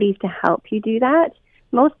abilities to help you do that.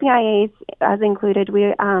 Most BIAs, as included,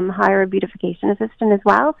 we hire a beautification assistant as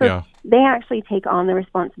well. So they actually take on the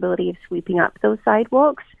responsibility of sweeping up those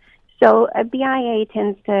sidewalks. So a BIA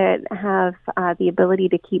tends to have the ability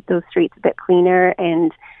to keep those streets a bit cleaner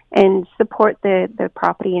and support the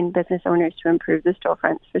property and business owners to improve the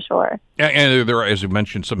storefronts for sure. And there are, as you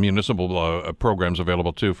mentioned, some municipal programs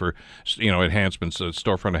available too for enhancements,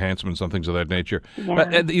 storefront enhancements and things of that nature.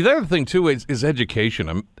 Yeah. The other thing too is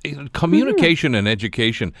education, communication and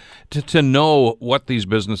education to know what these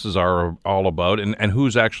businesses are all about and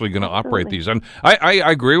who's actually going to operate these. And I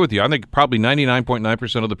agree with you. I think probably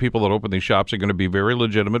 99.9% of the people that open these shops are going to be very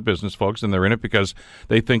legitimate business folks, and they're in it because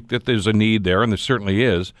they think that there's a need there, and there certainly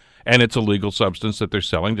is. And it's a legal substance that they're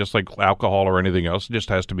selling, just like alcohol or anything else. It just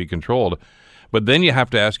has to be controlled. But then you have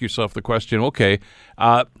to ask yourself the question, okay,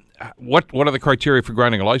 what are the criteria for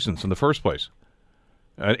granting a license in the first place?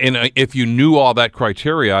 And if you knew all that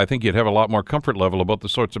criteria, I think you'd have a lot more comfort level about the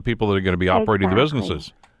sorts of people that are going to be operating the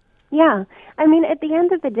businesses. Yeah. I mean, at the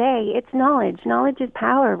end of the day, it's knowledge. Knowledge is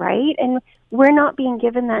power, right? And we're not being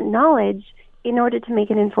given that knowledge in order to make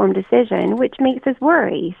an informed decision, which makes us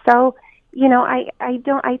worry. So,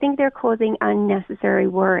 I think they're causing unnecessary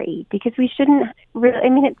worry because we shouldn't really, I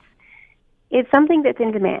mean, it's something that's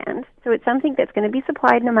in demand. So it's something that's going to be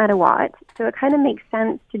supplied no matter what. So it kind of makes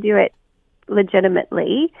sense to do it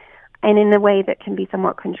legitimately and in a way that can be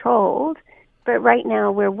somewhat controlled. But right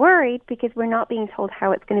now we're worried because we're not being told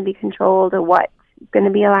how it's going to be controlled or what's going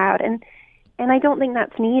to be allowed. And I don't think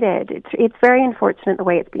that's needed. It's very unfortunate the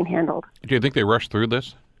way it's being handled. Do you think they rushed through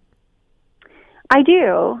this? I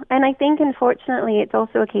do, and I think, unfortunately, it's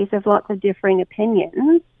also a case of lots of differing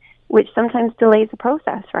opinions, which sometimes delays the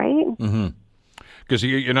process, right? Mm-hmm. Because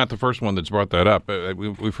you're not the first one that's brought that up.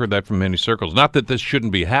 We've heard that from many circles. Not that this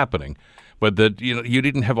shouldn't be happening, but that you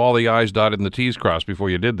didn't have all the I's dotted and the T's crossed before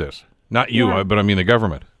you did this. Not you, but I mean the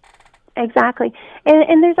government. Exactly.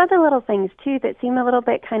 And there's other little things, too, that seem a little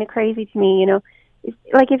bit kind of crazy to me.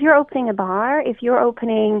 Like if you're opening a bar, if you're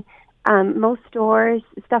opening most stores,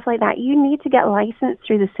 stuff like that, you need to get licensed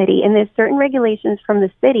through the city. And there's certain regulations from the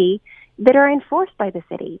city that are enforced by the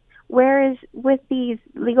city. Whereas with these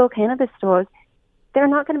legal cannabis stores, they're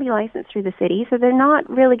not going to be licensed through the city, so they're not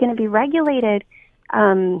really going to be regulated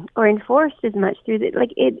or enforced as much through the,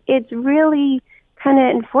 it's really kind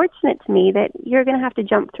of unfortunate to me that you're going to have to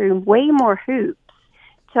jump through way more hoops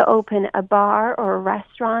to open a bar or a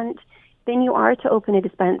restaurant than you are to open a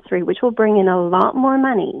dispensary, which will bring in a lot more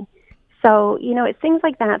money. So, it's things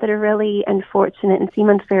like that are really unfortunate and seem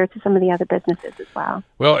unfair to some of the other businesses as well.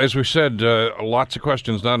 Well, as we said, lots of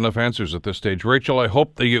questions, not enough answers at this stage. Rachel, I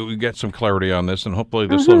hope that you get some clarity on this, and hopefully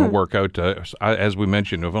this will work out. As we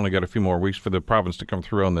mentioned, we've only got a few more weeks for the province to come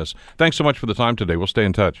through on this. Thanks so much for the time today. We'll stay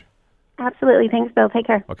in touch. Absolutely. Thanks, Bill. Take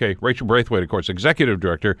care. Okay. Rachel Braithwaite, of course, Executive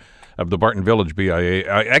Director of the Barton Village BIA,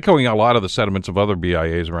 echoing a lot of the sentiments of other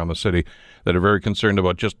BIAs around the city that are very concerned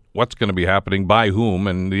about just what's going to be happening, by whom,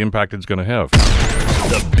 and the impact it's going to have.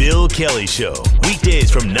 The Bill Kelly Show,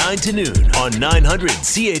 weekdays from 9 to noon on 900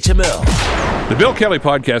 CHML. The Bill Kelly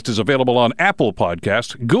Podcast is available on Apple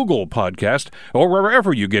Podcast, Google Podcast, or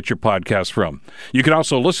wherever you get your podcasts from. You can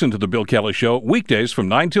also listen to The Bill Kelly Show weekdays from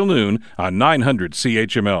 9 till noon on 900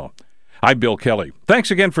 CHML. I'm Bill Kelly.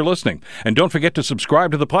 Thanks again for listening. And don't forget to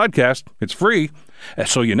subscribe to the podcast. It's free,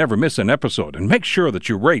 so you never miss an episode. And make sure that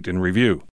you rate and review.